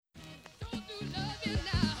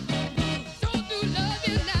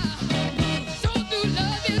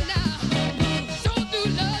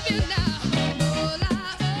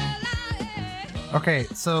Okay,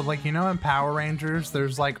 so like in Power Rangers,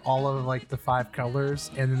 there's like all of like the 5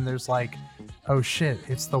 colors, and then there's like, oh shit,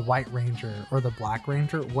 it's the White Ranger or the Black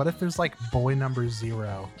Ranger. What if there's like boy number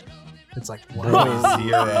 0? It's like what? Boy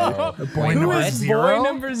Zero. Boy Who number is 0? boy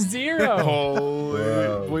number 0?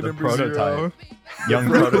 Holy boy the number prototype. 0. Young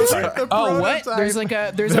prototype. Oh, what? There's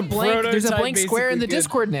a blank square in the basically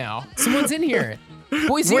Discord now. Someone's in here.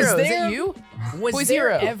 Boy Zero, is there- it you? Was Boy there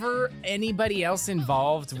Zero. ever anybody else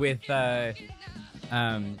involved with honor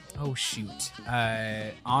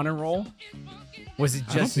roll? Was it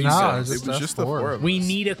just you No, guys? it was just the four. 4 of We us.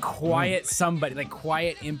 need a quiet somebody, like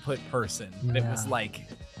quiet input person that was Yeah. like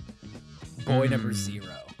boy number 0.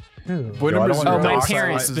 Who? Boy Yo, I number don't 0. wanna My dox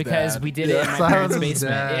parents, Silas's because dad. we did it in my parents' Silas's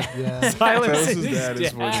basement. dad, Yeah. yeah. Silas's dad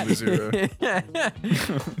is boy number 0.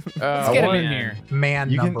 Let's get him in here. Man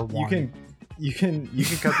You number can 1. you can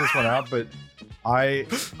cut this one out, but I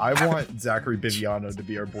want Zachary Biviano to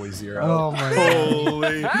be our boy 0. Oh my god.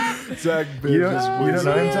 Holy Zach You Biv is boy don't know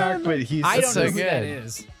 0. him, Zach, but he's I don't so know who that good.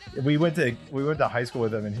 is. we went to high school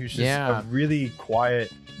with him, and he was just Yeah. a really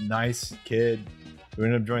quiet, nice kid who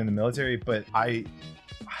ended up joining the military. But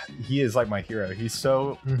he is like my hero. He's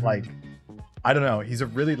so Mhm. like, I don't know. He's a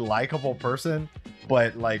really likable person,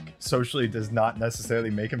 but like socially does not necessarily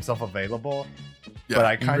make himself available. Yeah, but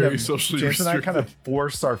I kind very of, socially James and I kind of restricted.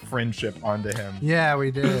 forced our friendship onto him. Yeah, we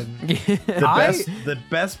did. The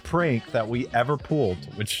best prank that we ever pulled,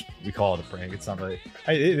 which we call it a prank, it's not really,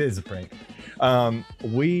 it is a prank.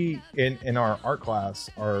 We in our art class,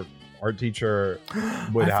 our art teacher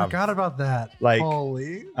would I have forgot about that. like,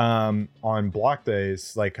 Holy. on block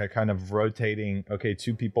days, like a kind of rotating, okay,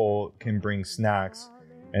 2 people can bring snacks,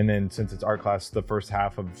 and then since it's art class, the first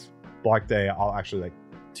half of block day I'll actually like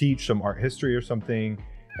teach some art history or something,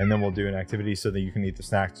 and then we'll do an activity so that you can eat the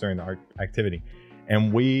snacks during the art activity.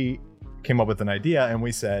 And we came up with an idea, and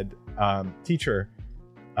we said, teacher,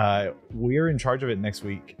 we're in charge of it next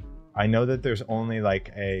week. I know that there's only like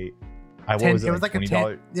it was like $20.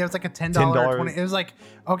 Yeah, it was like a $10. $10. 20, it was like,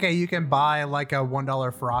 okay, you can buy like a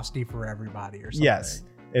 $1 Frosty for everybody or something. Yes,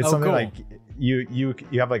 it's Oh, something cool. like you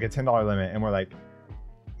have like a $10 limit, and we're like,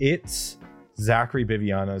 it's Zachary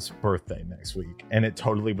Biviano's birthday next week, and it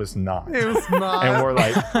totally was not. It was not. And we're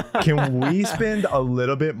like, can we spend a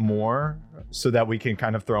little bit more so that we can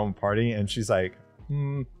kind of throw him a party? And she's like,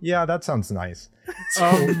 yeah, that sounds nice.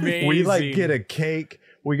 Amazing. We like get a cake.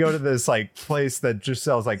 We go to this like place that just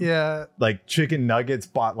sells like like chicken nuggets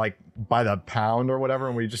bought like by the pound or whatever,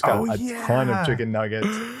 and we just got a ton of chicken nuggets.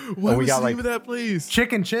 What we was got the name like of that place?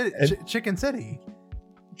 Chicken City. And- Chicken City.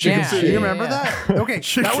 Yeah, Do you yeah, remember yeah. that? Okay,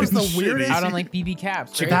 that was the Chicken weirdest. Out on like BB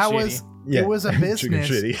caps. Right? That Shitty. was Yeah. it was a Chicken business.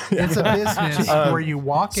 shitty. It's a business where you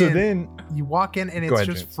walk So in. then You walk in and Go it's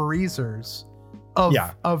ahead, just James. freezers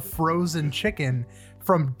of frozen chicken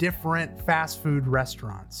from different fast food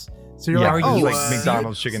restaurants. So you're yeah, like, oh, oh, like what?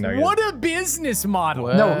 McDonald's chicken nuggets. What a business model.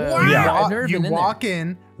 What? no, Wow. you, Yeah. wa- I've never you been in walk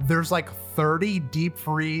in, there's like 30 deep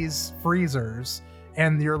freezers,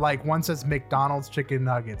 and you're like, one says McDonald's chicken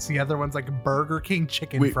nuggets, the other one's like Burger King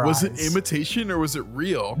chicken Wait, fries. was it imitation or was it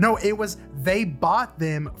real? No, it was, they bought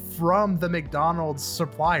them from the McDonald's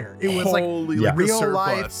supplier. It was Holy, like like the real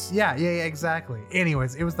life. surplus. Yeah, exactly.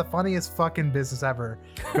 Anyways, it was the funniest fucking business ever.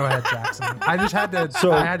 Go ahead, Jackson. I just had to,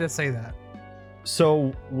 So- I had to say that.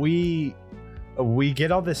 So we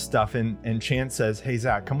get all this stuff, and Chance says, hey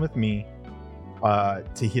Zach, come with me to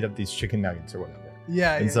heat up these chicken nuggets or whatever.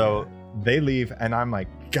 Yeah. And so they leave, and I'm like,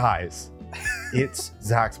 guys, it's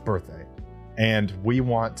Zach's birthday, and we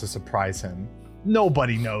want to surprise him.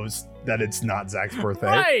 Nobody knows that it's not Zach's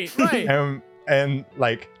birthday. Right. And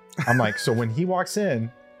like, I'm like, so when he walks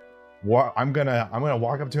in, I'm gonna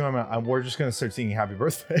walk up to him, and we're just gonna start singing happy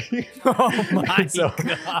birthday. Oh my And so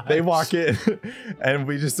god. they walk in, and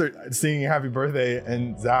we just start singing happy birthday,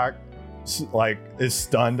 and Zach like is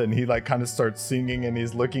stunned, and he like kind of starts singing, and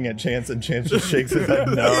he's looking at Chance, and Chance just shakes his head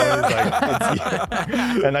no. He's like,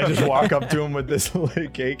 "It's you." And I just walk up to him with this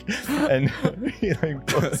like cake, and he like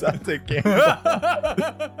pulls out the cake.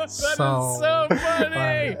 That is So so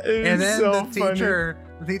funny. And then so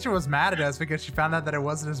the teacher was mad at us because she found out that it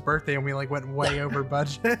wasn't his birthday, and we like went way over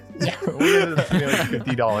budget. Yeah, we ended up spending like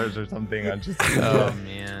 $50 or something on just. Oh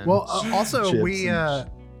man. Well, also Chips we and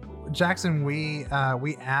Jackson, we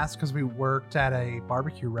asked because we worked at a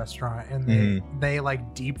barbecue restaurant, and they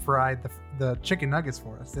like deep fried the chicken nuggets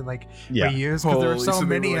for us. They like reused because there were so they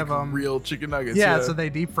many were, of like, them. Real chicken nuggets. Yeah, so they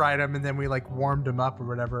deep fried them, and then we like warmed them up or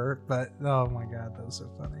whatever. But oh my god, that was so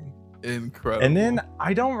funny. Incredible. And then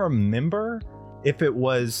I don't remember if it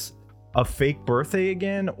was a fake birthday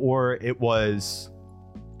again or it was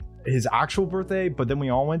his actual birthday, but then we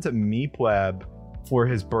all went to Meep Web for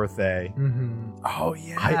his birthday. Oh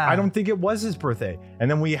yeah. I don't think it was his birthday. And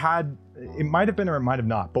then we had, it might have been or it might have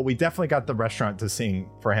not, but we definitely got the restaurant to sing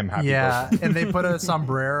for him happy birthday. And they put a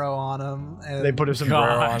sombrero on him. And They put a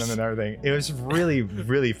sombrero on him and everything. It was really,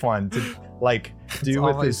 really fun to like do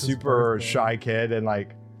with this super shy kid and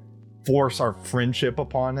like force our friendship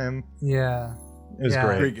upon him. Yeah. It was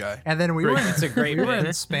great. Great guy. And then we Great were, guy. It's a great we were bit.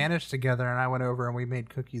 in Spanish together, and I went over and we made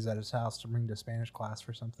cookies at his house to bring to Spanish class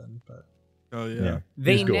for something. But Oh yeah. Yeah.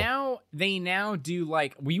 They He's cool. now do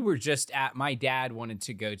like, we were just at, my dad wanted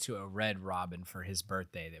to go to a Red Robin for his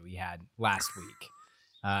birthday that we had last week.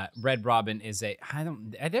 Red Robin is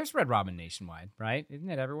there's Red Robin nationwide, right? Isn't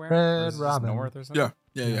it everywhere? Red Or is it just Robin. North or something?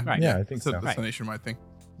 Yeah. Right. Yeah, I think so. That's a nationwide thing.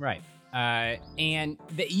 Right. And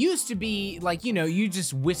that used to be like, you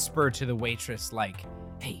just whisper to the waitress like,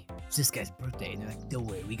 hey, it's this guy's birthday. And they're like, don't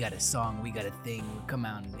worry, we got a song, we got a thing, we'll come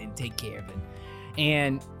out and take care of it.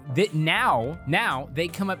 And now they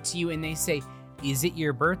come up to you and they say, is it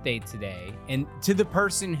your birthday today? And to the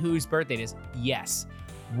person whose birthday it is, yes.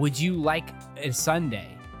 Would you like a sundae?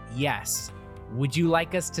 Yes. Would you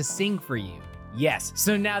like us to sing for you? Yes.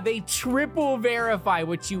 So now they triple verify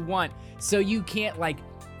what you want. So you can't like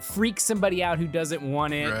freak somebody out who doesn't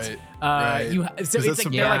want it. Right. So That's it's like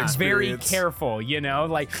some they're bad like very experience. careful,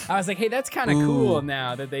 Like I was like, hey, that's kind of cool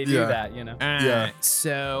now that they do Yeah. that, Yeah.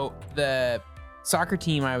 So the soccer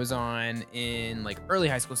team I was on in like early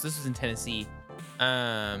high school, so this was in Tennessee.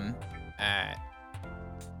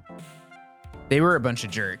 They were a bunch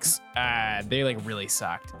of jerks. They like really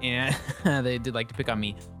sucked, and they did like to pick on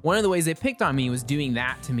me. One of the ways they picked on me was doing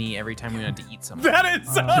that to me every time we went to eat somewhere. That is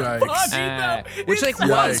so Yikes. funny, though. Which like It's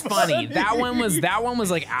was Yikes. funny. That one was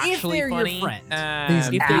like If actually they're your funny. friend. These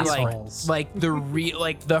If they assholes. like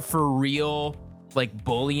the for real like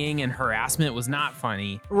bullying and harassment was not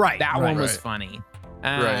funny. Right. That right. one was Right. funny.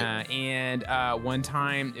 Right. And one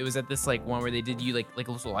time it was at this like one where they did you like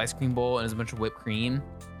a little ice cream bowl and it was a bunch of whipped cream.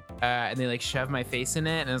 And they like shoved my face in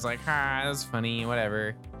it and I was like, that was funny,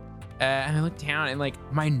 whatever. And I looked down and like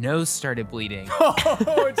my nose started bleeding. Oh,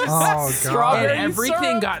 God. Strawberry And everything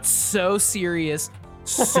syrup? got so serious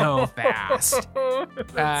so fast.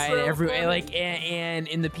 And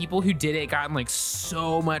the people who did it got in like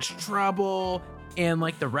so much trouble. And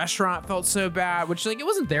like the restaurant felt so bad, which like it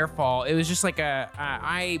wasn't their fault. It was just like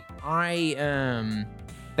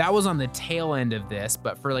that was on the tail end of this,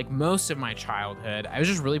 but for like most of my childhood, I was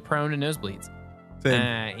just really prone to nosebleeds.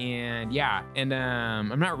 Same.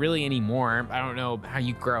 I'm not really anymore. I don't know how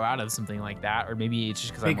you grow out of something like that, or maybe it's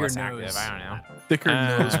just because I'm Bigger less nose. active. I don't know. Thicker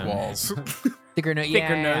nose Um, walls. Thicker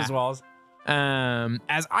Thicker nose walls.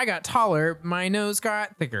 As I got taller, my nose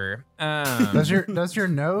got thicker. Does your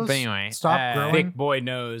nose But anyway, stop growing? Thick boy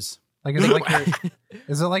nose. Like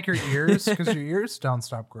is it like your ears? Because your ears don't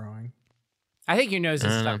stop growing. I think your nose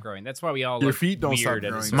doesn't stop growing. That's why we all Your look feet don't stop weird at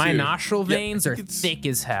a growing. certain- my Dude. nostril Yeah, veins I are think it's- thick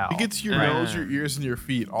as hell. It gets your nose, your ears, and your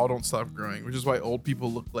feet all don't stop growing, which is why old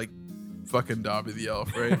people look like fucking Dobby the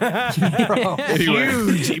elf, right?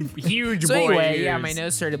 huge So boy anyway, yeah, ears. my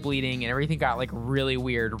nose started bleeding and everything got like really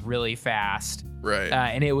weird, really fast, Right.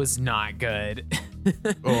 and it was not good.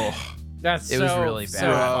 Oh. That's It so, was really so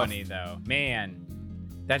bad. funny though. Man,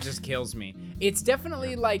 that just kills me. It's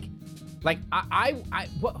definitely like I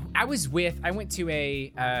went to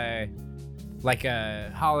a like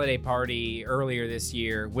a holiday party earlier this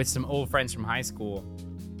year with some old friends from high school.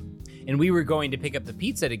 And we were going to pick up the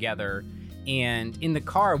pizza together. And in the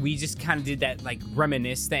car, we just kind of did that like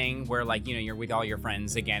reminisce thing where like, you're with all your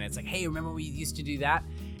friends again. It's like, hey, remember we used to do that?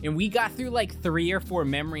 And we got through like 3 or 4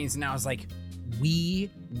 memories. And I was like, we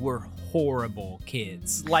were horrible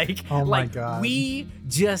kids. Like, Oh my like God. we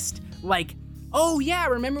just like, oh yeah,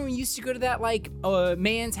 remember when we used to go to that like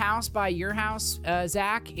man's house by your house,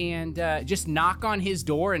 Zach, and just knock on his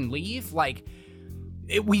door and leave? Like,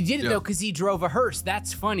 we did it though because he drove a hearse.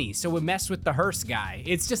 That's funny. So we messed with the hearse guy.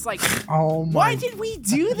 It's just like, Oh my! why did we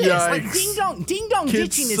do this? Like Yikes. ding dong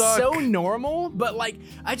Kids ditching suck. is so normal, but like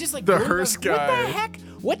I just like The what hearse guy.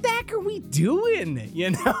 What the heck are we doing?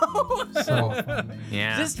 So funny.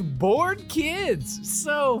 Yeah. Just bored kids.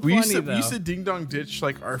 So We funny used though. to ding dong ditch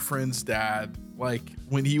like our friend's dad, like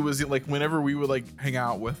when he was like whenever we would like hang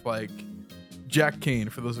out with like Jack Kane,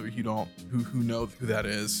 for those of you who know who that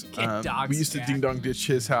is. Kid dogs, we used to Jack. ding dong ditch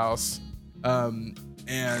his house.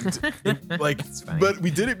 And like funny. but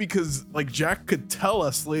we did it because like Jack could tell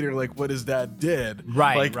us later like what his dad did.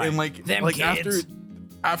 Right, Like right. and like Them like kids.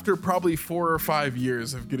 after probably 4 or 5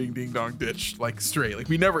 years of getting ding dong ditched like straight, like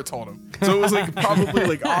we never told him, so it was like probably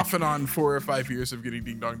like off and on 4 or 5 years of getting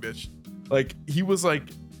ding dong ditched. Like he was like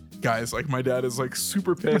guys, like my dad is like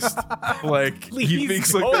super pissed. Like he Please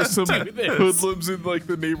thinks like don't there's some do this. hoodlums in like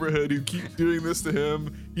the neighborhood who keep doing this to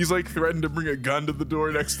him. He's like threatened to bring a gun to the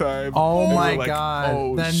door next time. Oh And my we're like, god.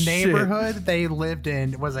 "Oh, the shit." neighborhood they lived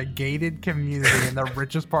in was a gated community in the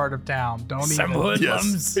richest part of town. Don't Some even. hoodlums.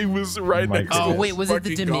 Yes, it was right my next to Oh, this wait, was it the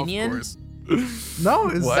fucking golf Dominion? course. No,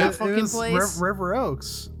 it's What? that That fucking it was place? River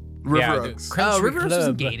Oaks. River Yeah, Oaks. Country River Oaks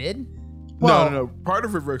wasn't Club. gated. Well- no. Part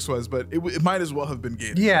of River Oaks was, but it might as well have been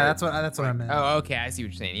gated. Yeah, right? that's what I meant. Oh, okay, I see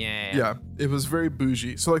what you're saying. Yeah. Yeah, it was very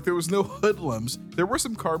bougie. So like there was no hoodlums. There were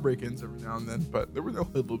some car break-ins every now and then, but there were no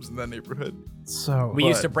hoodlums in that neighborhood. So We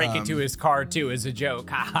used to But, break into his car too as a joke.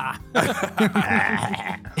 Haha.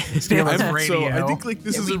 steal his So radio. I think like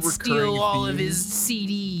this And is a we'd recurring steal all of theme. his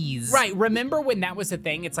CDs. Right. Remember when that was a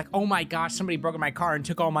thing? It's like, oh my gosh, somebody broke in my car and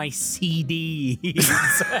took all my CDs.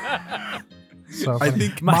 so I funny.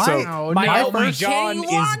 think My- so. my my Elton first- John Kenny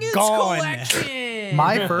is Loggins gone. collection.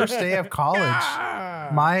 my first day of college,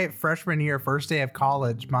 my freshman year, first day of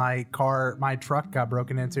college, my truck got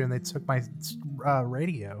broken into and they took my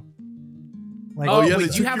radio. Like, Oh, yeah, wait, they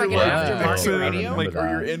you took have, your, like, an aftermarket exit, radio? like or Remember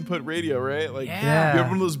your that. input radio, right? Like Yeah. you have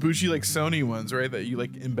one of those bougie like Sony ones, right? That you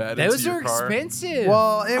like embed Those into are your car. expensive.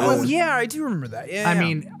 well, it Oh was. yeah, I do remember that. Yeah. I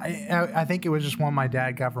mean, I think it was just one my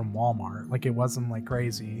dad got from Walmart. Like it wasn't like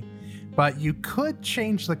crazy, but you could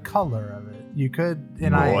change the color of it. You could,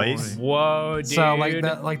 and Noise. Whoa, dude. so like the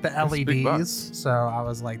That's big bucks. LEDs. So I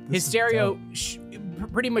was like, this his is stereo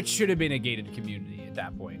dope. pretty much should have been a gated community at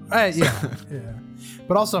that point. Yeah, yeah.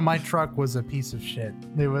 But also, my truck was a piece of shit.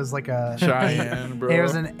 It was like a Cheyenne, bro. It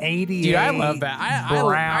was an 88. dude, I love that.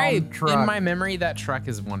 I truck. in my memory, that truck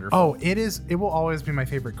is wonderful. Oh, it is. It will always be my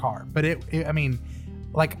favorite car. But I mean,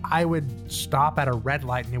 like I would stop at a red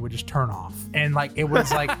light and it would just turn off, and like it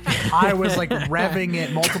was like I was like revving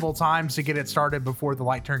it multiple times to get it started before the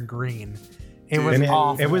light turned green. It was And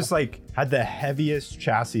awful. it was like had the heaviest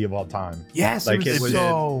chassis of all time. yes, like, it was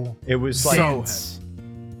so It was so like heavy.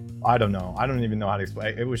 I don't know. I don't even know how to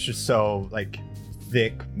explain. It was just so like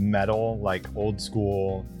thick metal, like old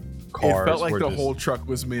school cars. It felt like were the just- whole truck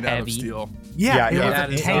was made out of Heavy. steel. Yeah, it yeah. was that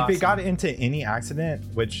a is tank. If it got into any accident,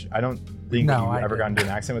 which I don't think No, you I ever got didn't.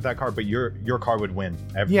 into an accident with that car, but your car would win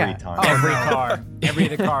every Yeah. time. Oh, Every no. car, every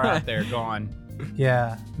other car out there gone.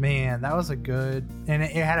 Yeah, man, that was a good, and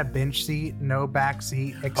it had a bench seat, no back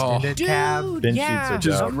seat, extended Dude, cab. Bench yeah, seats are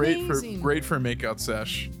Just dope. great for makeout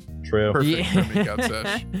sesh. True. Perfect for makeout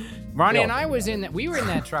sesh. Ronnie Yo. and I was in that. We were in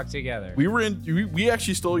that truck together. We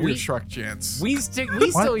actually stole your We- truck, Chance. We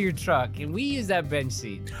stole your truck and we used that bench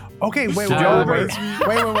seat. Okay, wait, So-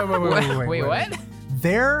 wait, Wait, what?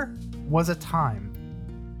 There was a time,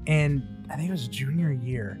 and I think it was junior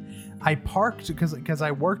year. I parked because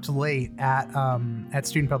I worked late at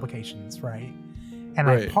student publications, right? And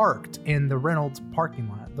I Right. parked in the Reynolds parking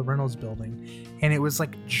lot, the Reynolds building, and it was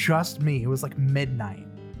like just me. It was like midnight,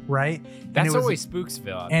 right? And That's it was, always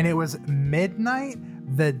Spooksville. and it was midnight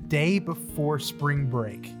the day before spring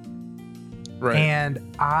break. right. And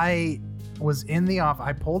I was in the office.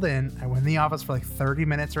 I pulled in. I went in the office for like 30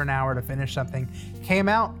 minutes or an hour to finish something. Came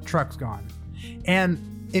out, truck's gone. And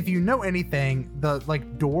if you know anything, the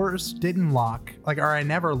like doors didn't lock, like, or I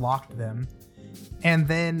never locked them. And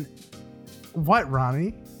then, what,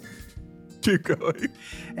 Ronnie? Keep going.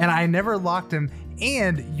 And I never locked them.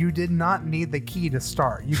 And you did not need the key to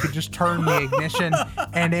start. You could just turn the ignition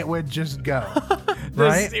and it would just go.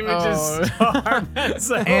 Right? It would just start. That's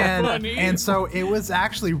so funny. And so it was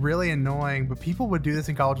actually really annoying, but people would do this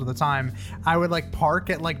in college all the time. I would like park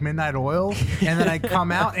at like Midnight Oil and then I'd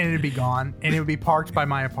come out and it'd be gone and it would be parked by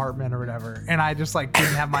my apartment or whatever. And I just like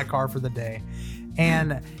didn't have my car for the day.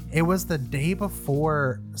 And it was the day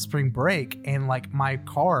before spring break and like my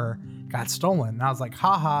car got stolen. And I was like,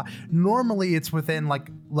 haha, normally it's within like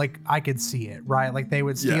I could see it, right? Like they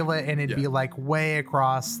would steal it and it'd be like way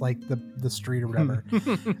across like the street or whatever.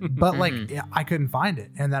 But like I couldn't find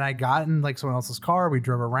it. And then I got in like someone else's car. We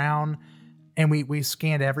drove around and we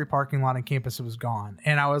scanned every parking lot on campus. It was gone.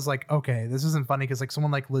 And I was like, okay, this isn't funny because like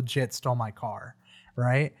someone like legit stole my car,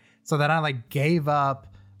 right? So then I like gave up,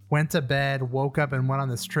 went to bed, woke up and went on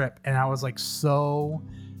this trip. And I was like so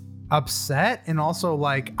upset. And also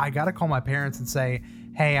like, I got to call my parents and say,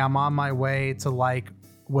 hey, I'm on my way to like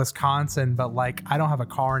Wisconsin, but like, I don't have a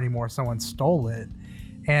car anymore. Someone stole it.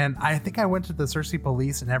 And I think I went to the Searcy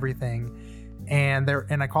police and everything. And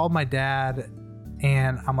I called my dad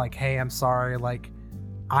and I'm like, hey, I'm sorry. Like,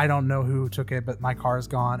 I don't know who took it, but my car's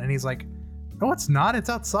gone. And he's like, No, it's not. It's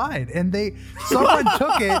outside. And someone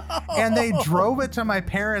took it and they drove it to my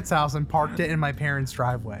parents' house and parked it in my parents'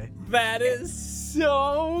 driveway. That is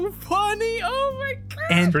so funny. Oh my god.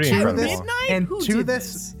 And pretty to incredible. this, Midnight? and Who to did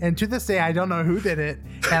this, and to this day, I don't know who did it.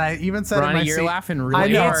 And I even said in Ronnie, my you're se- laughing I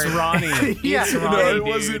really know. hard. It's Ronnie. Yeah. It's No, Ronnie, it dude.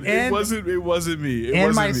 wasn't. And- It wasn't me. It in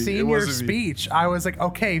wasn't my me. It senior wasn't me. speech, I was like,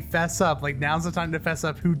 okay, fess up. Like, now's the time to fess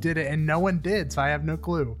up who did it. And no one did, so I have no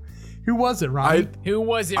clue. Who was it, Ronnie? Who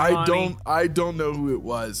was it, Ronnie? I don't know who it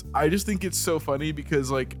was. I just think it's so funny because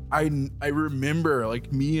like I remember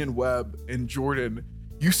like me and Webb and Jordan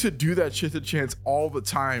used to do that shit to Chance all the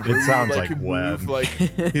time. It where we would, sounds like like move Webb. like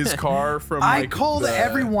his car from I like, called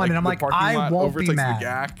everyone, and I'm the like, parking I lot won't over be to, like, mad. the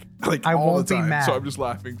GAC, like I all won't the be time. mad. So I'm just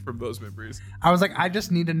laughing from those memories. I was like, I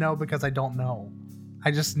just need to know because I don't know. I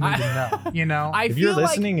just need to know, you know? I If feel you're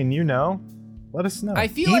listening and you know, let us know.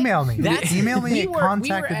 like I feel Email like me. that's- Email me we at were-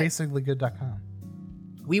 contact@basicallygood.com.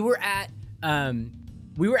 we were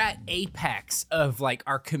at apex of like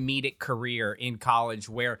our comedic career in college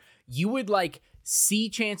where you would like see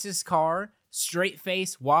Chance's car, straight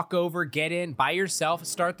face, walk over, get in by yourself,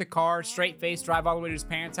 start the car, straight face, drive all the way to his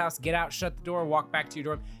parents' house, get out, shut the door, walk back to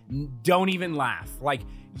your door. Don't even laugh. Like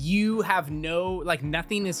you have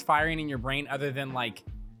nothing is firing in your brain other than like,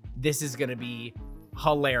 this is going to be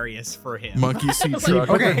hilarious for him. Monkey seat truck.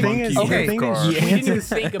 okay, the thing is- monkey okay, the thing car. is- You didn't even Chance's-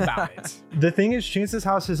 think about it. The thing is, Chance's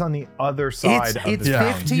house is on the other side of It's the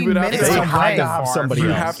town. 15 You would have minutes They to away. have to have somebody You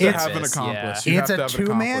else. have to It's- have an accomplice. yeah. You It's have to a have an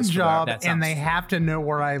two-man accomplice for job, that. That and sounds- they have to know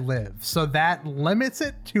where I live. So that limits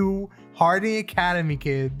it to Harding Academy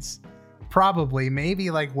kids. Probably, maybe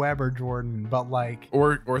like Webb or Jordan, but like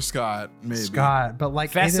Or Scott, maybe. Scott. But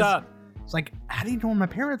like, Fess up. It's like, how do you know where my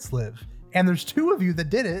parents live? And there's two of you that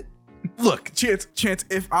did it. Look, Chance,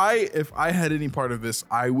 if I had any part of this,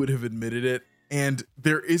 I would have admitted it. And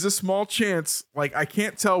there is a small chance, like I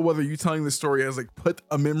can't tell whether you telling this story has like put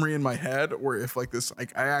a memory in my head or if like this,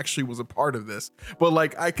 like I actually was a part of this. But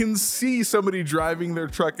like I can see somebody driving their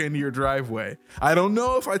truck into your driveway. I don't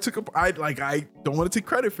know if I don't want to take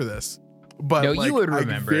credit for this. But No, like, you would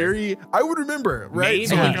remember. I would remember, right? Maybe.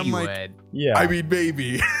 So like, You I'm like, would. Yeah. I mean,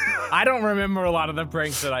 maybe. I don't remember a lot of the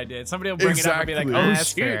pranks that I did. Somebody will bring it up and be like, Exactly. oh, That's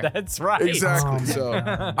shoot, fair. that's right. Exactly. Oh my So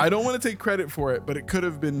God. I don't want to take credit for it, but it could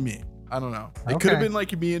have been me. I don't know. It could have Okay. been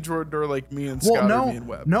like me and Jordan or like me and Well, Scott or no, me and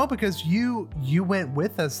Webb. no, because you went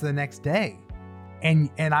with us the next day, and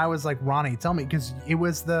I was like, Ronnie, tell me, because it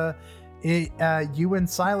was you and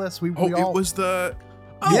Silas. We Oh, all it was the.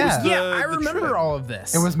 Oh, it was Yeah, the- I the remember trip. all of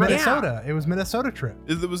this. it was Right. Minnesota. It was Minnesota trip.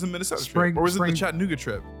 It was the Minnesota Spring- trip, or was it spring- the Chattanooga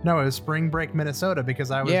trip? No, it was spring break Minnesota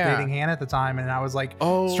because I was Yeah. dating Hannah at the time, and I was like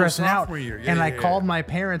Oh, stressing out. sophomore year. Yeah, And yeah, I yeah. called my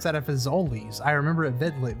parents at a Fazoli's. I remember it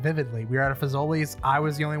vividly. We were at a Fazoli's. I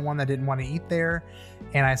was the only one that didn't want to eat there.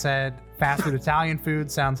 And I said, fast food Italian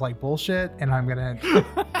food sounds like bullshit, and I'm going to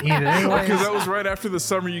eat it anyways. Because that was right after the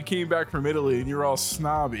summer you came back from Italy and you were all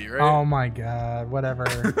snobby, right? Oh my God, whatever.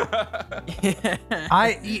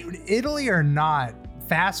 Italy or not,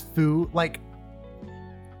 fast food, like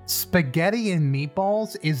spaghetti and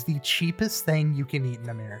meatballs is the cheapest thing you can eat in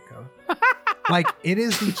America. Like, it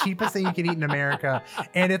is the cheapest thing you can eat in America.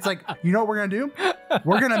 And it's like, you know what we're going to do?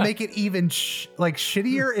 We're going to make it even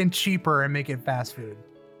shittier and cheaper and make it fast food.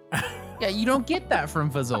 Yeah, you don't get that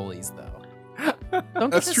from Fazoli's though.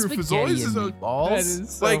 Don't That's get true. the Fazoli's spaghetti is and a- meatballs. That is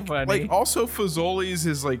so like, funny. like also Fazoli's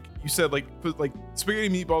is like you said, like spaghetti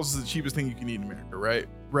meatballs is the cheapest thing you can eat in America, right?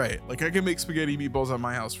 Right. Like I can make spaghetti meatballs at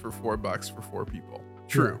my house for $4 for 4 people.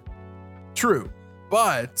 True.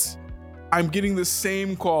 But I'm getting the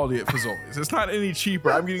same quality at Fazoli's. It's not any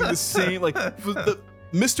cheaper. I'm getting the same, like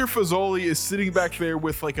Mr. Fazoli is sitting back there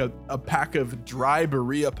with like a pack of dry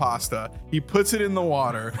burrilla pasta. He puts it in the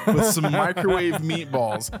water with some microwave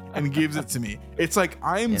meatballs and gives it to me. It's like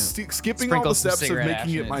I'm Yeah. skipping all the Sprinkle some steps of cigarette making ash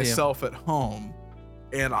in it it, too. myself at home.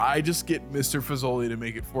 And I just get Mr. Fazoli to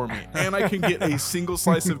make it for me. And I can get a single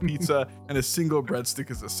slice of pizza and a single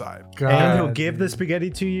breadstick as a side. And he'll God, give the dude. spaghetti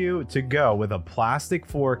to you to go with a plastic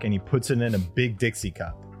fork, and he puts it in a big Dixie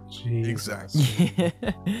cup. Jesus. Exactly.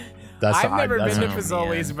 That's I've never that's been to Oh,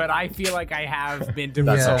 Fazoli's, man. but I feel like I have been to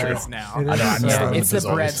That's Fazoli's true. now. It I know, is I'm so- just Yeah, it's the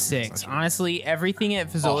Fazoli's. breadsticks. Honestly, everything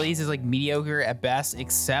at Fazoli's is like mediocre at best,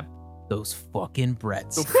 except those fucking The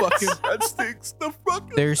breadsticks. fucking breadsticks. The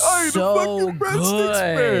fucking They're the so fucking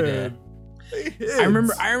breadsticks, good. man. I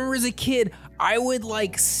remember as a kid, I would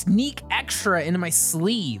like sneak extra into my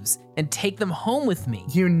sleeves and take them home with me.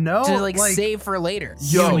 You know, to like save for later.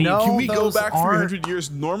 Yo, You know can we go those back aren't- 300 years?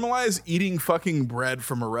 Normalize eating fucking bread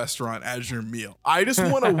from a restaurant as your meal. I just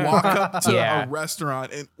want to walk up to Yeah. a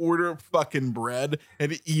restaurant and order fucking bread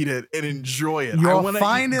and eat it and enjoy it. I Your want to eat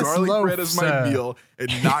finest garlic loaf, bread as my sir. meal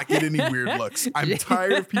and not get any weird looks. I'm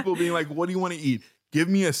tired of people being like, "What do you want to eat? Give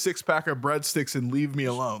me a 6-pack of breadsticks and leave me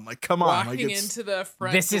alone." Like, come on. Like, Walking it's, into the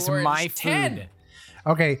front This is door, my it's 10. food.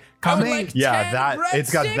 Okay, I would coming. like Yeah, 10 that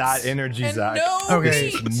it's got that breadsticks energy, and Zach. no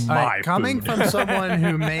Okay, meat. It's all my right, coming food. from someone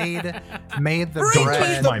who made the Bring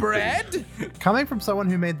bread. me the My bread. Coming from someone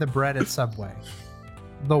who made the bread at Subway,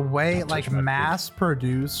 the way like mass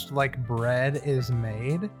produced like bread is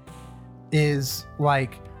made is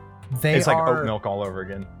like they It's like are oat milk all over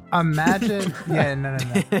again. imagine no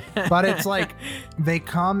but it's like they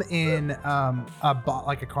come in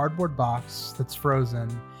like a cardboard box that's frozen,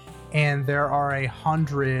 and there are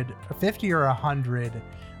 50 or 100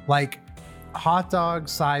 like hot dog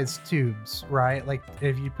sized tubes, right? Like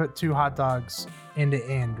if you put 2 hot dogs end to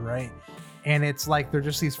end, right? And it's like they're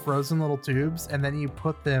just these frozen little tubes, and then you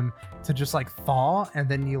put them to just like thaw, and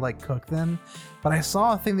then you like cook them. But I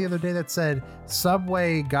saw a thing the other day that said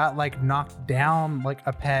Subway got like knocked down like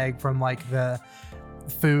a peg from like the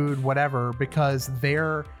food whatever because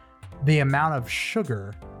the amount of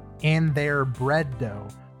sugar in their bread dough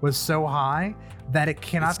was so high that it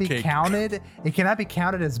cannot It's be cake. counted. It cannot be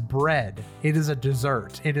counted as bread. It is a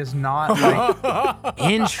dessert. It is not like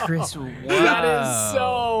Interesting. That is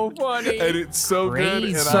so funny. and it's so good, and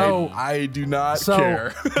Crazy. So- I do not so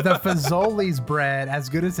care. the Fazoli's bread, as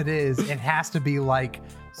good as it is, it has to be like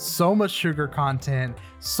so much sugar content,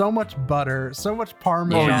 so much butter, so much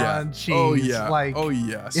Parmesan cheese. Oh yeah. Like oh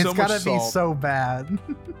yeah. it's So gotta much be salt. so bad.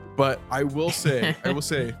 But I will say,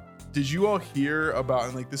 did you all hear about,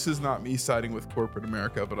 and like this is not me siding with corporate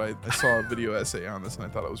America, but I saw a video essay on this and I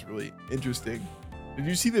thought it was really interesting. Did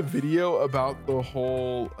you see the video about the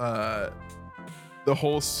whole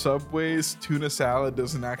Subway's tuna salad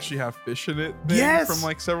doesn't actually have fish in it thing Yes! from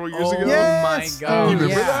like several years Oh ago? Yes! my god. Oh, You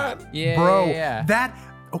remember yeah. that? Yeah, Bro, yeah. that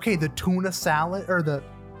okay, the tuna salad or the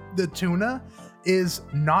tuna is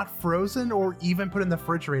not frozen or even put in the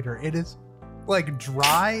refrigerator. It is like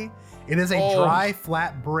dry. It is a Oh. dry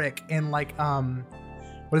flat brick in like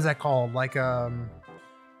what is that called? Like I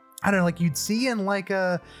don't know, like you'd see in like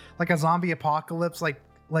a zombie apocalypse, like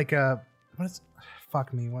a what is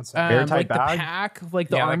fuck me one second. Airtight like bag? the pack, like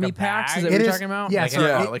the Yeah, like army a packs. Is bag. that what It you're is- talking about? yeah, Like, so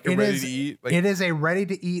Yeah, it- like a it ready is- to eat. Like, It is a ready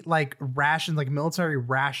to eat like rations, like military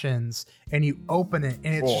rations, and you open it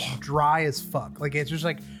and it's Oh. dry as fuck. Like it's just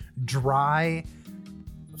like dry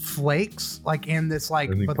flakes, like in this like,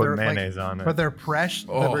 And you but put they're mayonnaise like, on it. but they're pressed,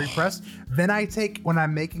 they're Oh. very pressed. Then I take when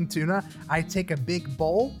I'm making tuna, I take a big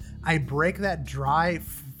bowl, I break that dry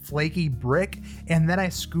flaky brick, and then I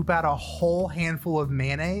scoop out a whole handful of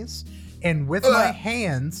mayonnaise. And with my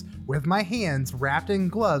hands wrapped in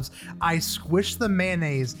gloves, I squish the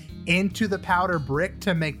mayonnaise into the powder brick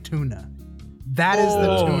to make tuna. That is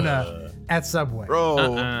the Oh. tuna at Subway.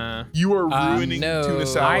 bro, you are ruining no. tuna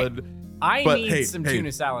salad. I But need hey, some hey.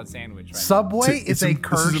 tuna salad sandwich right Subway It's is a this is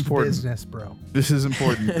cursed important. business, bro. This is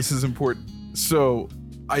important. This is important. So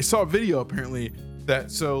I saw a video apparently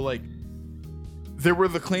that there were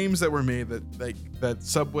the claims that were made that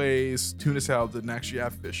Subway's tuna salad didn't actually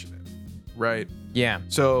have fish in it, right? yeah.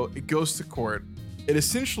 So it goes to court. It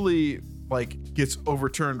essentially gets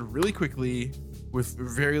overturned really quickly with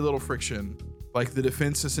very little friction. Like the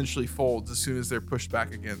defense essentially folds as soon as they're pushed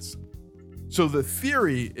back against. So the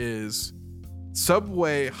theory is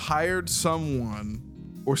Subway hired someone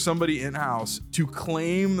or somebody in-house to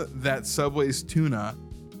claim that Subway's tuna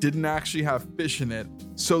didn't actually have fish in it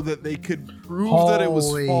so that they could prove that it was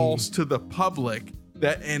Holy. false to the public,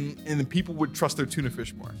 that and the people would trust their tuna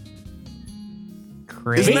fish more.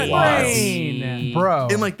 Crazy. Isn't that wild? Insane. Bro.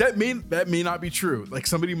 And that may not be true. Like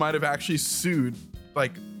somebody might have actually sued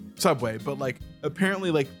Subway, but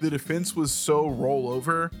apparently the defense was so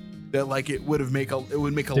rollover that it would make a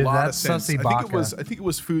Dude, lot of that's sense. sussy I think it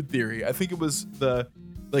was Food Theory. I think it was the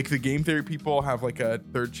game theory people have a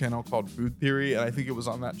third channel called Food Theory, and I think it was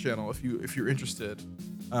on that channel if you're interested.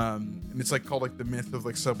 And it's called the myth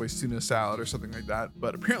of Subway's tuna salad or something like that.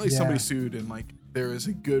 But apparently Yeah. somebody sued, and there is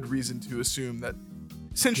a good reason to assume that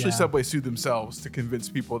essentially Yeah. Subway sued themselves to convince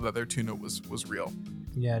people that their tuna was real.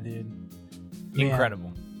 Yeah, dude.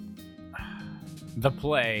 Incredible. The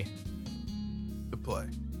play. The play.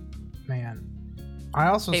 Man. I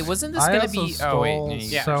also Hey, wasn't this I gonna also be- oh, wait, stole no,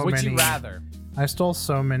 Yeah. so Would many you rather? I stole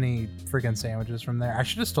so many freaking sandwiches from there. I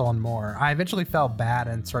should have stolen more. I eventually felt bad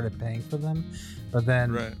and started paying for them, but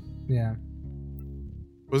then Right. yeah.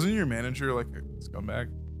 Wasn't your manager like a scumbag?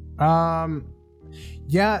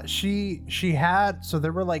 Yeah, she had, so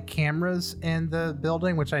there were like cameras in the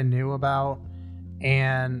building which I knew about,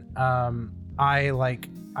 and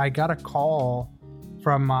I got a call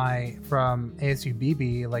from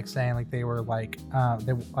ASUBB like saying like they were like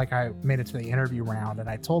I made it to the interview round, and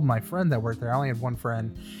I told my friend that worked there. I only had one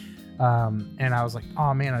friend, and I was like,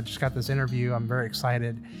 oh man, I just got this interview, I'm very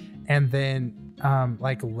excited. And then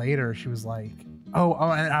like later she was like, oh,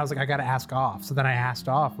 and I was like, I gotta ask off. So then I asked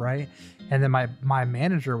off, right? And then my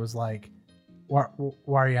manager was like, why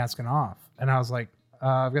are you asking off? And I was like,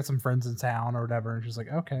 I've got some friends in town or whatever. And she's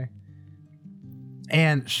like, okay.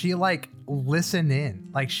 And she like listened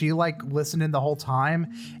in, the whole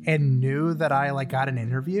time and knew that I like got an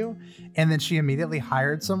interview. And then she immediately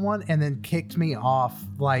hired someone and then kicked me off.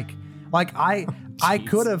 Like I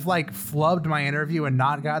could have like flubbed my interview and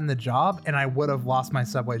not gotten the job, and I would have lost my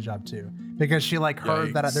Subway job too, because she like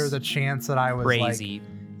heard that there was a chance that I was Crazy. like,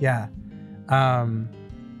 yeah. And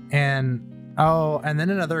then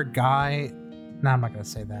another guy, no, I'm not gonna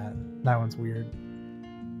say that. That one's weird.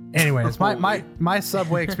 Anyways, my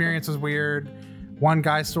Subway experience was weird. One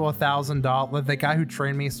guy stole $1,000. The guy who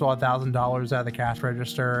trained me stole $1,000 out of the cash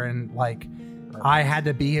register, and like I had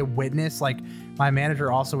to be a witness. Like my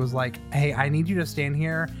manager also was like, "Hey, I need you to stand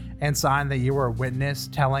here and sign that you were a witness,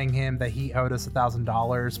 telling him that he owed us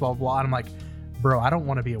 $1,000." Blah blah. And I'm like, bro, I don't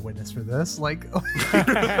want to be a witness for this. Like,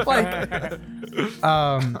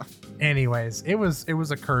 anyways, it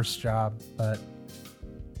was a cursed job, but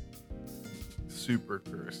Super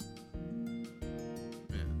cursed.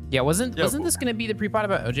 Yeah, wasn't this gonna be the pre-pod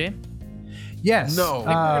about OJ? yes. No. We're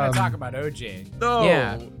gonna talk about OJ. No.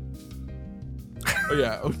 Yeah. Oh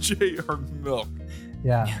yeah, OJ or milk.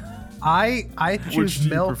 Yeah. I Which choose do you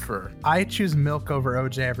milk. prefer? I choose milk over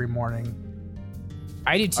OJ every morning.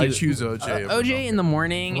 I do too. I choose OJ. over OJ milk. in the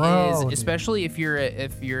morning Bro, is, dude. especially if you're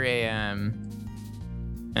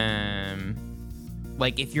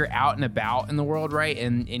like if you're out and about in the world, right,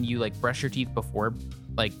 and you like brush your teeth before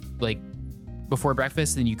before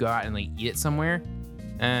breakfast, then you go out and like eat it somewhere,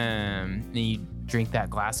 then you drink that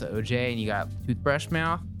glass of OJ and you got toothbrush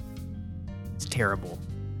mouth. It's terrible.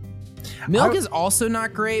 Milk is also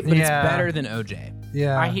not great, but it's Yeah. better than OJ.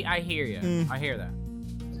 Yeah. I hear you. I hear that.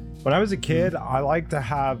 When I was a kid, I liked to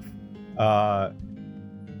have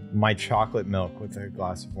my chocolate milk with a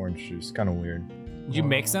glass of orange juice. Kind of weird. Did you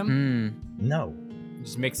mix them? No.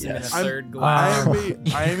 Just mix them in a I'm- third glass.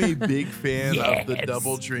 I am a big fan of the Yes.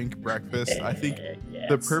 double drink breakfast. I think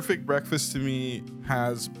the perfect breakfast to me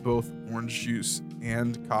has both orange juice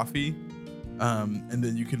and coffee. And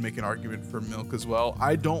then you can make an argument for milk as well.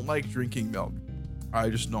 I don't like drinking milk. I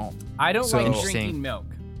just don't. I don't So- like Interesting. drinking milk.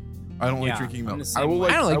 I don't Yeah, like drinking I'm milk. the same I will way.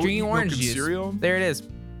 like. I don't like will drinking eat milk orange and juice. cereal. There it is.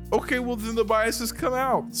 Okay, well then the biases come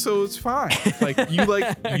out, so it's fine.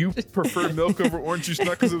 You prefer milk over orange juice,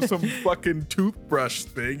 not because of some fucking toothbrush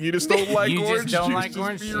thing. You just don't like You just orange don't juice. like Just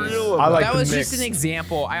orange be juice. real I about like That the was mix. just an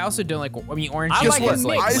example. I also don't like. I mean, orange I juice like is the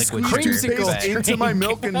like mix. I liquid squeeze sugar. toothpaste but- into my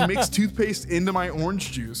milk and mix toothpaste into my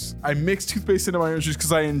orange juice. I mix toothpaste into my orange juice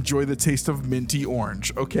because I enjoy the taste of minty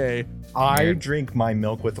orange. Okay. I drink my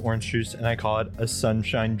milk with orange juice and I call it a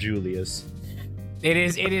Sunshine Julius. It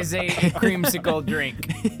is a creamsicle drink.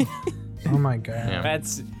 Oh my god. Yeah.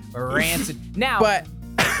 That's rancid. Now, But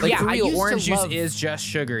like Yeah, for I real, used to orange juice love- is just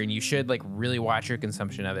sugar, and you should like really watch your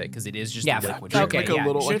consumption of it because it is just yeah, liquid drink sugar. okay, like a yeah,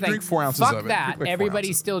 little- sure like thing. drink 4 ounces Fuck of it. that. Drink like 4 Everybody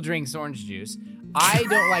ounces. still drinks orange juice. I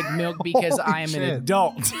don't like milk because Holy I am an shit.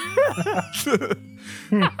 adult.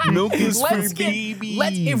 Milk is Let's for get,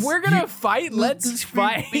 babies. if we're gonna fight, let's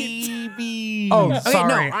fight. Oh, Okay,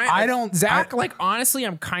 sorry. no, I don't. Zach, like honestly,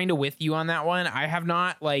 I'm kind of with you on that one. I have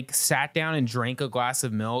not like sat down and drank a glass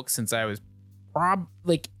of milk since I was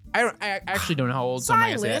I actually don't know how old. So I'm not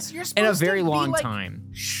gonna say Silas, that. you're In a supposed to very be long like- time.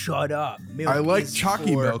 Shut up. Milk I like is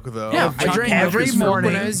chalky for- milk though. Yeah, I chalky drank milk every is milk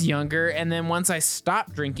morning. when I was younger, and then once I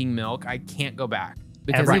stopped drinking milk, I can't go back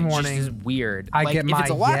because Every it morning, just is weird. I like, get if my it's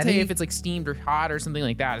a latte, Yeti- if it's like steamed or hot or something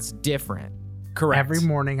like that, it's different. Correct. Every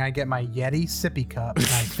morning I get my Yeti sippy cup and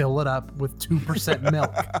I fill it up with 2%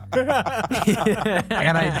 milk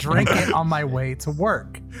and I drink it on my way to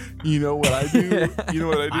work. You know what I do?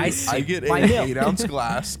 I sip get my an milk. 8-ounce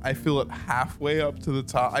glass. I fill it halfway up to the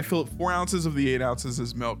top. I fill it 4 ounces of the 8 ounces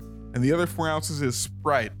is milk, and the other 4 ounces is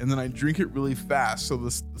Sprite. And then I drink it really fast so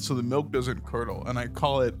the milk doesn't curdle. And I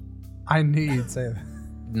call it I knew you'd say that.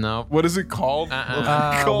 Nope. What is it called?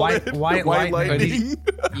 White lightning.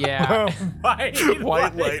 Yeah.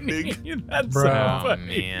 White lightning. That's Bro. so Oh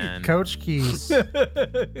funny. man. Coach Keys.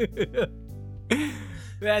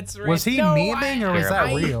 That's right. Was he memeing or was that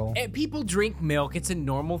Terrible. real? People drink milk. It's a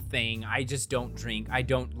normal thing. I just don't drink. I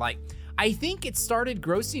don't like. I think it started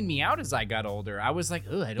grossing me out as I got older. I was like,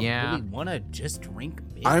 oh, I don't really want to just drink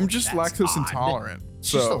milk. I'm just That's lactose odd. intolerant.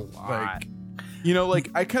 It's just a So lot. like, you know,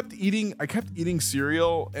 like I kept eating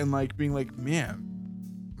cereal and like being like, man,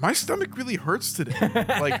 my stomach really hurts today.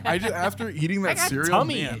 Like I just after eating I that got cereal,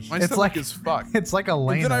 tummy man, issues. my It's stomach like- is fucked. It's like And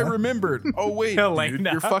Elena. then I remembered, oh wait, dude,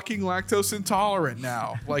 Elena. you're fucking lactose intolerant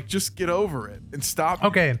now. Like just get over it and stop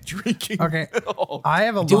Okay. drinking Okay. milk. I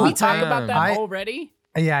have a Did lot. we talk about that I- already?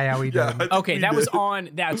 Yeah, we did. Yeah, I think Okay, we that was did. on.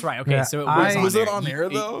 That's right. Okay, Yeah, so it was. I- Was it air. on air,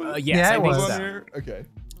 though? Yes, Yeah, I it think was. Was so. on there? Okay.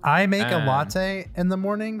 I make a Um, latte in the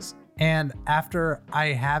mornings, and after I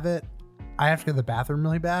have it, I have to go to the bathroom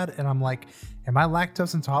really bad, and I'm like, am I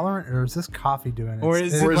lactose intolerant, or is this coffee doing it? Or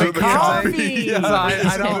is it Or is like it the coffee? Yeah, So I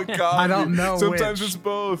is it don't- the I coffee? don't know Sometimes which. it's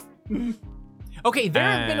both. Okay, there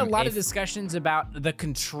have been a lot of if- discussions about the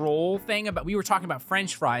control thing. About we were talking about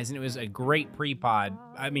French fries, and it was a great pre-pod.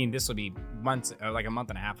 I mean, this will be months, or like a month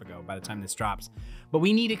and a half ago by the time this drops. But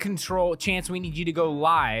we need to control. Chance, we need you to go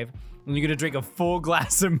live, and you're gonna drink a full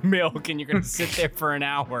glass of milk, and you're gonna sit there for an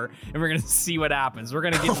hour, and we're gonna see what happens. We're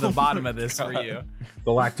gonna get to the bottom of this for you.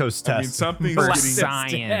 The lactose I mean, test. something's For getting.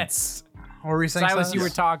 science. What were you saying? Silas, you were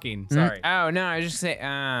talking. Sorry. Oh no, I was just say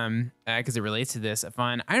because it relates to this. A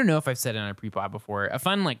fun. I don't know if I've said it on a pre-pod before. A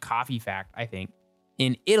fun like coffee fact. I think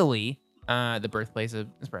in Italy, the birthplace of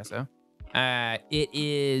espresso, it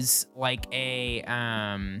is like a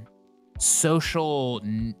social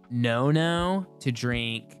no-no to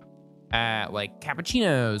drink like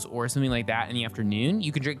cappuccinos or something like that in the afternoon.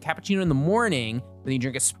 You can drink cappuccino in the morning, but then you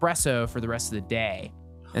drink espresso for the rest of the day.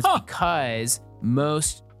 That's because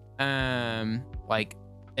most like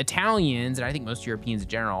Italians, and I think most Europeans in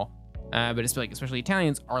general, but it's like especially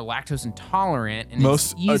Italians, are lactose intolerant, and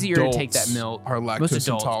Most it's easier to take adults that milk. Are Most lactose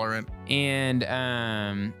adults. intolerant. And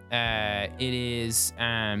it is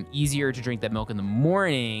easier to drink that milk in the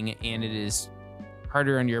morning, and it is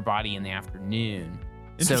harder on your body in the afternoon.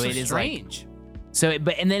 So it is like strange.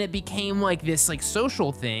 and then it became like this like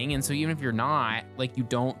social thing, and so even if you're not like you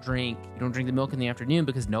don't drink the milk in the afternoon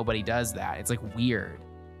because nobody does that. It's like weird.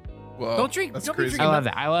 Well, Don't drink- That's don't be crazy. drinking I love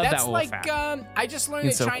that. I love That's that little like fact. I just learned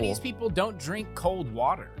It's that so Chinese cool. people don't drink cold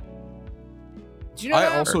water. Do you know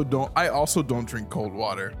that? I also don't drink cold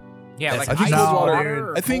water. Yeah, like I think ice cold water. water-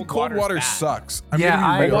 or I think cold water water's bad. sucks. Yeah, gonna be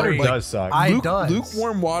I real. agree. It does suck. I does.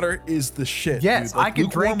 Lukewarm water is the shit. Yes, dude. Like, I could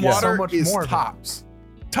lukewarm drink so water much is more of it. tops.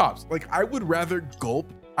 Tops. Like I would rather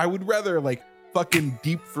gulp. I would rather like fucking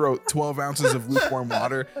deep throat 12 ounces of lukewarm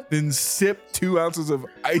water than sip 2 ounces of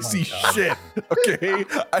icy shit. Okay,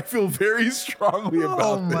 I feel very strongly about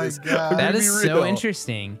Oh my this. God. I'm That gonna is be so real.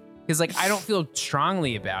 interesting because like I don't feel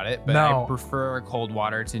strongly about it, but No. I prefer cold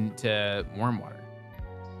water to warm water.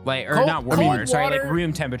 Like or Cold- not warm cold water, sorry, like water-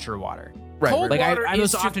 room temperature water. Right, Cold right, Like water I is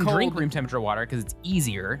most to often drink cold- room temperature water because it's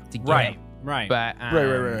easier to get. Right. But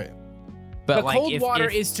right. But But cold if, water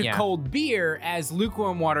if- is to yeah. cold beer as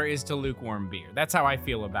lukewarm water is to lukewarm beer. That's how I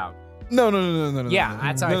feel about. No. Yeah,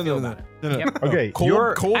 that's how I feel about it. No. Yep. Okay, Cold,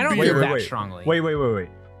 you're cold I don't beer. feel that wait. strongly. Wait.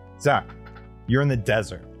 Zach, you're in the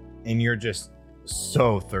desert and you're just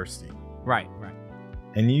so thirsty, Right.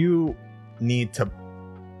 and you need to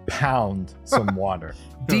pound some water.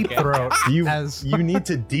 Deep Okay. throat. You As need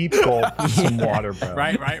to deep gulp some water, bro.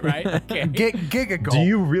 Right. Okay. Giga Do gulp.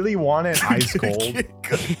 you really want it ice cold?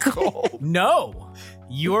 Cold. No,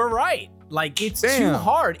 you're right. Like it's too Damn.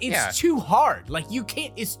 hard. It's Yeah. too hard. Like you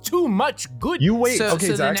can't. It's too much good. You wait. So, okay,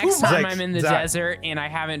 so Zach. the next time Zach, I'm in the Zach, desert and I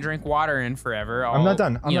haven't drank water in forever, I'm not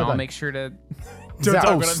done. I'm not I'll done. make sure to. Don't Zach,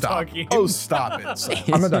 talk oh, when I'm stop. talking. Oh, stop it. Stop.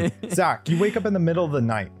 I'm not done. Zach, you wake up in the middle of the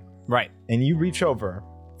night Right. and you reach over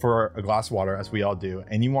for a glass of water, as we all do,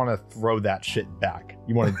 and you want to throw that shit back.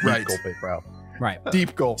 You want to deep Right. gulp it, bro. Right.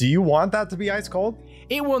 Deep gulp. Do you want that to be ice cold?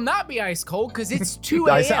 It will not be ice cold because it's 2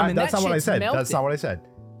 I a.m. said- and that's that not what I shit's said. melted. That's not what I said.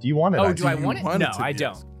 Do you want it? Oh, ice do I cold? want it? want No, it to I be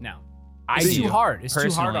don't. ice. No. I It's do, too hard. It's too hard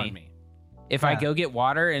personally. on me. If I go get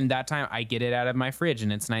water and that time I get it out of my fridge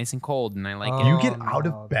and it's nice and cold and I like it. You get Oh, out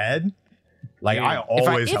no. of bed? Like, Dude, I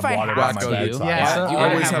always if have I water have by my to, bedside. Yeah, Yeah, so you I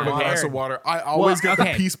always gotta have a glass prepared. of water. I always Well, get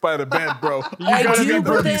okay. the piece by the bed, bro. I gotta do get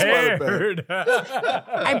the put piece by the bed.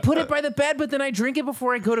 I put it by the bed, but then I drink it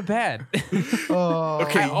before I go to bed. Oh.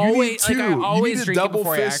 Okay, I you always- need two. like, I you always need to drink it double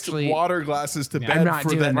before I fist actually- water glasses to Yeah. bed I'm not for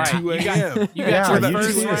doing that that. 2 You a.m. got Yeah, your you first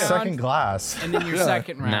just need a round, second glass. and then your Yeah.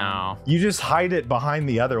 second round. No. You just hide it behind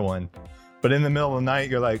the other one. But in the middle of the night,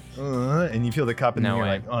 you're like, and you feel the cup, and then you're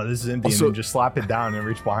like, oh, this is empty, Also- and then just slap it down and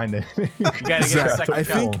reach behind it. You gotta get a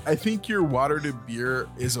second I think your water to beer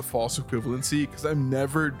is a false equivalency because I'm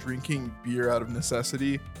never drinking beer out of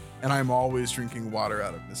necessity, and I'm always drinking water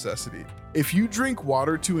out of necessity. If you drink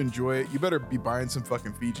water to enjoy it, you better be buying some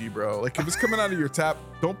fucking Fiji, bro. Like if it's coming out of your tap,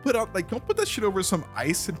 don't put that shit over some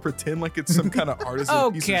ice and pretend like it's some kind of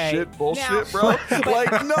artisan piece of Okay. shit bullshit, Now- bro.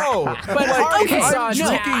 Like no. But like, okay, if so I'm no,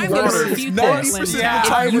 drinking I'm gonna water, refute 90% this. of the Yeah.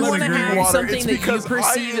 time If you when want to I'm drinking have water, something it's that you because I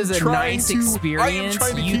perceive am as a trying nice to- I am experience,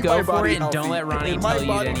 trying to you keep go my for body it and don't healthy, let Ronnie and my tell you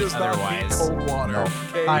body any does not need otherwise. cold water. No.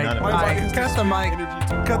 Okay? I None of My it. body cut just the needs mic. energy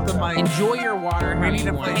to Cut the warm up. mic. Enjoy your water. We how need you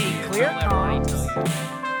to want play it. clear Don't let Ronnie comms. tell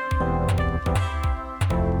you.